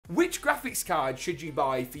Which graphics card should you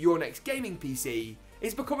buy for your next gaming PC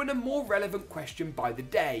is becoming a more relevant question by the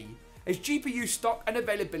day, as GPU stock and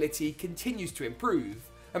availability continues to improve,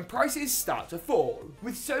 and prices start to fall.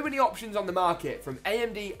 With so many options on the market from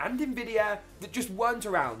AMD and Nvidia that just weren't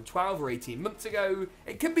around 12 or 18 months ago,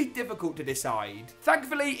 it can be difficult to decide.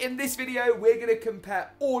 Thankfully, in this video, we're going to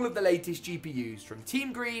compare all of the latest GPUs from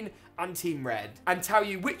Team Green and Team Red, and tell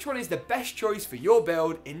you which one is the best choice for your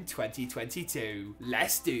build in 2022.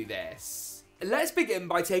 Let's do this. Let's begin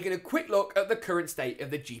by taking a quick look at the current state of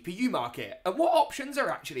the GPU market and what options are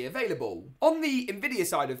actually available. On the Nvidia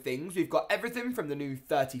side of things, we've got everything from the new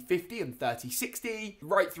 3050 and 3060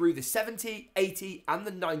 right through the 70, 80 and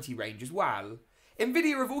the 90 range as well.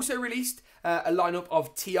 Nvidia have also released a lineup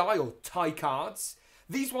of TI or TI cards.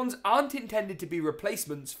 These ones aren't intended to be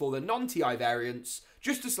replacements for the non-TI variants,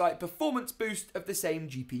 just a slight performance boost of the same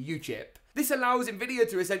GPU chip. This allows Nvidia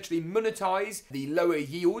to essentially monetize the lower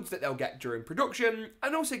yields that they'll get during production,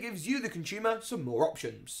 and also gives you, the consumer, some more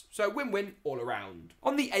options. So win-win all around.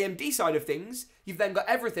 On the AMD side of things, you've then got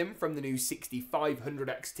everything from the new 6500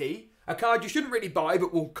 XT, a card you shouldn't really buy,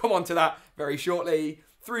 but we'll come on to that very shortly,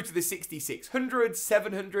 through to the 6600,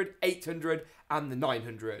 700, 800, and the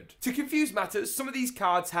 900. To confuse matters, some of these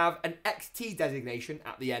cards have an XT designation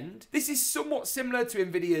at the end. This is somewhat similar to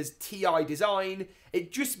Nvidia's TI design.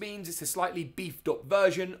 It just means it's a slightly beefed up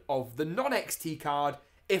version of the non-XT card,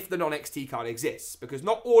 if the non-XT card exists, because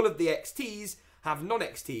not all of the XTs have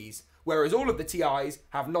non-XTs, whereas all of the TIs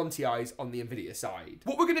have non-TIs on the Nvidia side.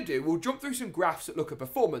 What we're going to do, we'll jump through some graphs that look at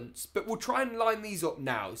performance, but we'll try and line these up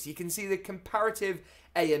now so you can see the comparative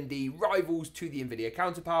AMD rivals to the Nvidia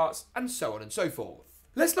counterparts, and so on and so forth.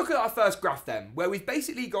 Let's look at our first graph then, where we've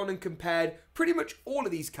basically gone and compared pretty much all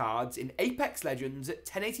of these cards in Apex Legends at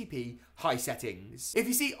 1080p high settings. If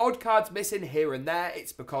you see odd cards missing here and there,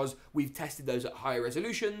 it's because we've tested those at higher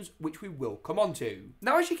resolutions, which we will come on to.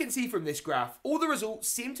 Now, as you can see from this graph, all the results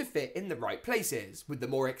seem to fit in the right places, with the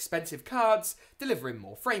more expensive cards delivering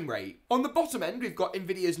more frame rate. On the bottom end, we've got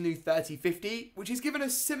Nvidia's new 3050, which has given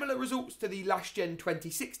us similar results to the last gen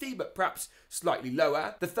 2060, but perhaps slightly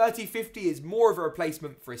lower. The 3050 is more of a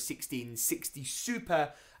replacement for a 1660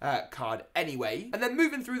 Super card anyway. And then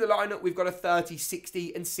moving through the lineup, we've got a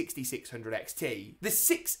 3060 and 6600 XT. The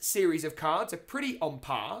 6 series of cards are pretty on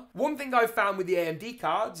par. One thing I've found with the AMD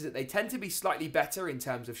cards is that they tend to be slightly better in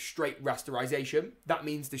terms of straight rasterization. That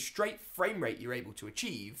means the straight frame rate you're able to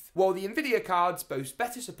achieve, while the Nvidia cards boast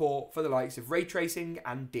better support for the likes of ray tracing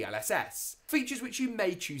and DLSS, features which you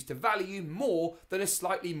may choose to value more than a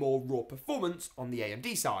slightly more raw performance on the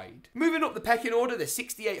AMD side. Moving up the pecking order, the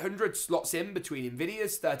 6800 slots in between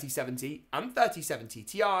Nvidia's 3070 and 3070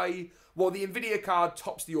 Ti, while the Nvidia card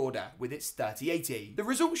tops the order with its 3080. The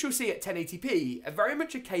results you'll see at 1080p are very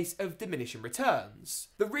much a case of diminishing returns.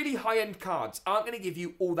 The really high-end cards aren't going to give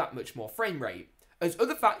you all that much more frame rate, as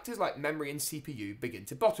other factors like memory and CPU begin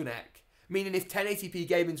to bottleneck, meaning if 1080p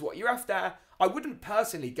gaming's what you're after, I wouldn't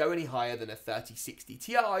personally go any higher than a 3060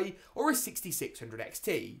 Ti or a 6600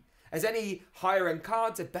 XT, as any higher end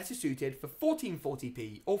cards are better suited for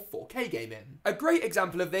 1440p or 4K gaming. A great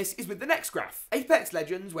example of this is with the next graph, Apex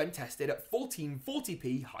Legends when tested at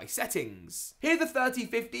 1440p high settings. Here the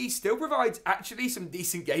 3050 still provides actually some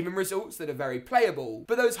decent gaming results that are very playable,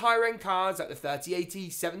 but those higher end cards like the 3080,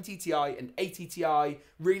 70 Ti and 80 Ti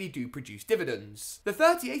really do produce dividends. The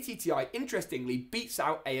 3080 Ti interestingly beats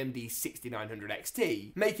out AMD's 6900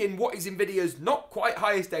 XT, making what is Nvidia's not quite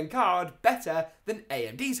highest end card better than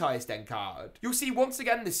AMD's highest end card. You'll see once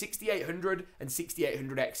again the 6800 and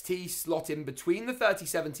 6800 XT slot in between the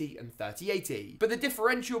 3070 and 3080, but the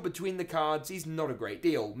differential between the cards is not a great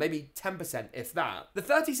deal, maybe 10% if that. The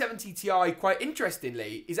 3070 Ti, quite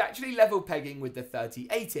interestingly, is actually level pegging with the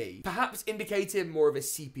 3080, perhaps indicating more of a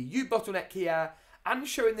CPU bottleneck here, and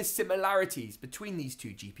showing the similarities between these two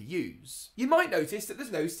GPUs. You might notice that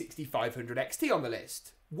there's no 6500 XT on the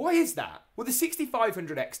list. Why is that? Well, the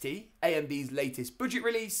 6500 XT, AMD's latest budget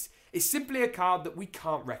release, is simply a card that we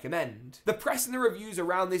can't recommend. The press and the reviews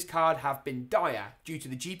around this card have been dire due to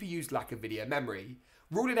the GPU's lack of video memory,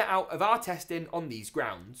 ruling it out of our testing on these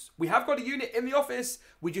grounds. We have got a unit in the office,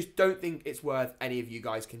 we just don't think it's worth any of you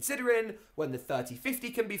guys considering when the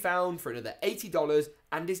 3050 can be found for another $80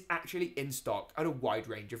 and is actually in stock at a wide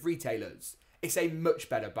range of retailers. It's a much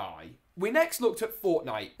better buy. We next looked at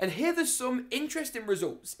Fortnite, and here there's some interesting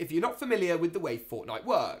results if you're not familiar with the way Fortnite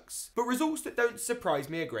works, but results that don't surprise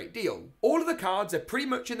me a great deal. All of the cards are pretty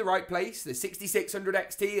much in the right place, the 6600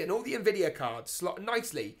 XT and all the Nvidia cards slot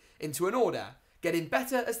nicely into an order, getting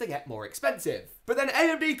better as they get more expensive. But then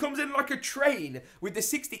AMD comes in like a train, with the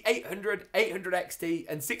 6800, 800 XT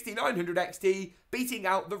and 6900 XT beating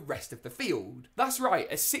out the rest of the field. That's right,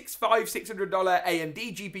 a $600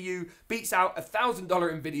 AMD GPU beats out a $1,000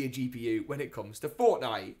 Nvidia GPU when it comes to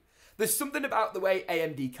Fortnite. There's something about the way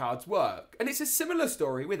AMD cards work, and it's a similar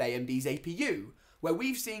story with AMD's APU, where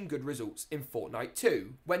we've seen good results in Fortnite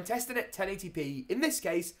too, when testing at 1080p, in this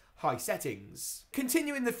case, high settings.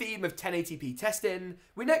 Continuing the theme of 1080p testing,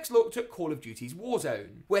 we next looked at Call of Duty's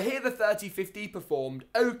Warzone, where here the 3050 performed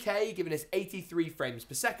okay, giving us 83 frames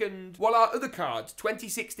per second, while our other cards,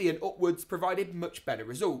 2060 and upwards, provided much better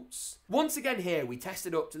results. Once again here, we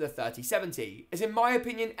tested up to the 3070, as in my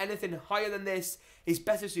opinion, anything higher than this is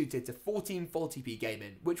better suited to 1440p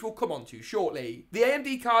gaming, which we'll come on to shortly. The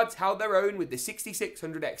AMD cards held their own with the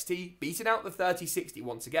 6600 XT beating out the 3060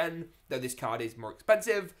 once again, though this card is more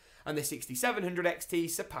expensive, and the 6700 XT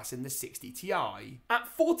surpassing the 60 Ti. At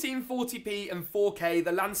 1440p and 4K,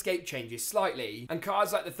 the landscape changes slightly, and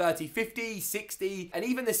cards like the 3050, 60, and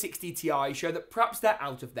even the 60 Ti show that perhaps they're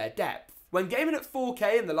out of their depth. When gaming at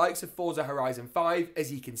 4K and the likes of Forza Horizon 5,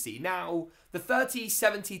 as you can see now, the 30,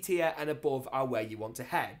 70 tier and above are where you want to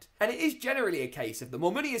head. And it is generally a case of the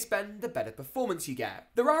more money you spend, the better performance you get.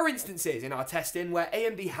 There are instances in our testing where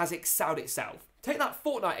AMD has excelled itself. Take that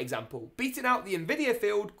Fortnite example, beating out the Nvidia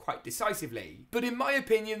field quite decisively. But in my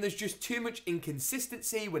opinion, there's just too much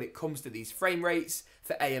inconsistency when it comes to these frame rates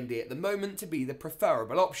for AMD at the moment to be the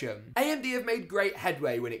preferable option. AMD have made great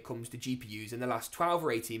headway when it comes to GPUs in the last 12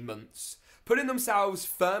 or 18 months, putting themselves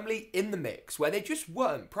firmly in the mix where they just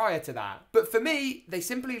weren't prior to that. But for me, they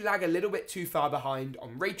simply lag a little bit too far behind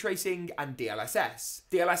on ray tracing and DLSS.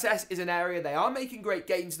 DLSS is an area they are making great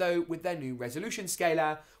gains though with their new resolution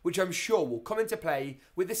scaler, which I'm sure will come into play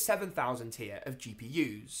with the 7000 tier of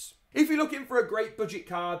GPUs. If you're looking for a great budget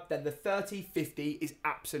card, then the 3050 is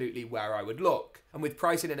absolutely where I would look. And with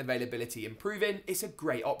pricing and availability improving, it's a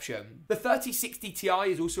great option. The 3060 Ti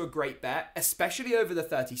is also a great bet, especially over the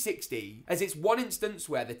 3060, as it's one instance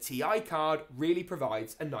where the Ti card really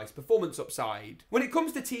provides a nice performance upside. When it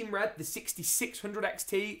comes to Team Red, the 6600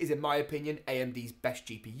 XT is in my opinion AMD's best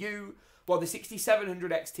GPU, while the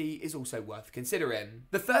 6700 XT is also worth considering.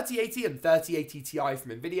 The 3080 and 3080 Ti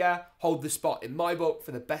from Nvidia hold the spot in my book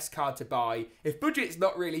for the best card to buy if budget's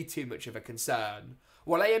not really too much of a concern,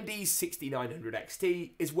 while AMD's 6900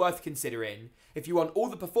 XT is worth considering if you want all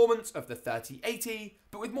the performance of the 3080,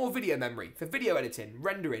 but with more video memory for video editing,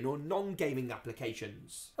 rendering, or non-gaming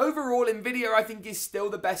applications. Overall, Nvidia I think is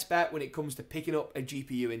still the best bet when it comes to picking up a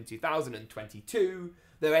GPU in 2022,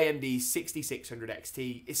 though AMD's 6600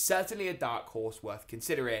 XT is certainly a dark horse worth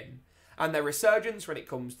considering, and their resurgence when it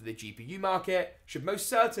comes to the GPU market should most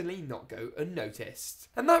certainly not go unnoticed.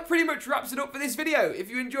 And that pretty much wraps it up for this video.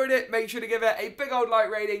 If you enjoyed it, make sure to give it a big old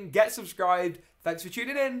like rating, get subscribed. Thanks for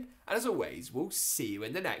tuning in, and as always, we'll see you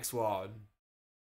in the next one.